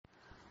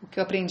O que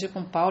eu aprendi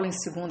com Paulo em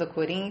 2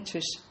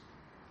 Coríntios,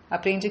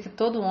 aprendi que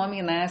todo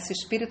homem nasce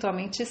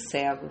espiritualmente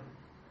cego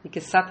e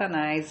que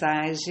Satanás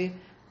age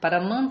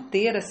para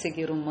manter a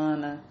cegueira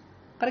humana,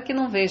 para que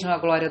não vejam a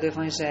glória do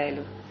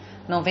Evangelho.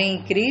 Não veem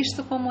em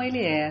Cristo como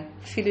Ele é,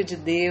 Filho de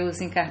Deus,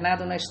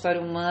 encarnado na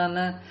história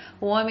humana,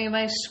 o homem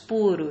mais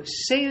puro,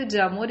 cheio de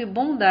amor e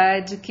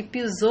bondade que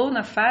pisou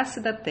na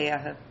face da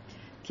terra,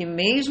 que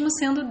mesmo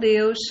sendo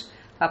Deus,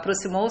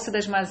 aproximou-se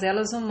das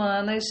mazelas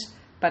humanas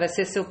para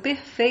ser seu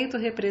perfeito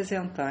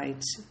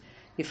representante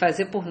e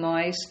fazer por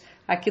nós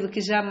aquilo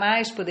que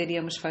jamais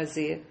poderíamos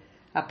fazer,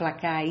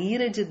 aplacar a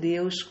ira de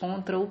Deus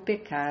contra o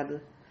pecado,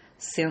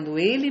 sendo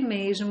Ele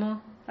mesmo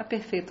a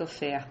perfeita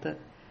oferta,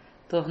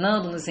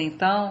 tornando-nos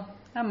então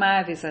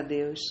amáveis a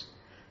Deus.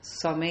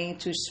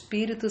 Somente o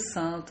Espírito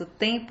Santo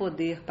tem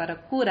poder para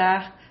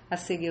curar a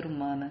cegueira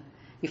humana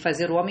e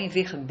fazer o homem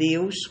ver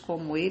Deus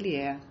como Ele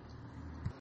é.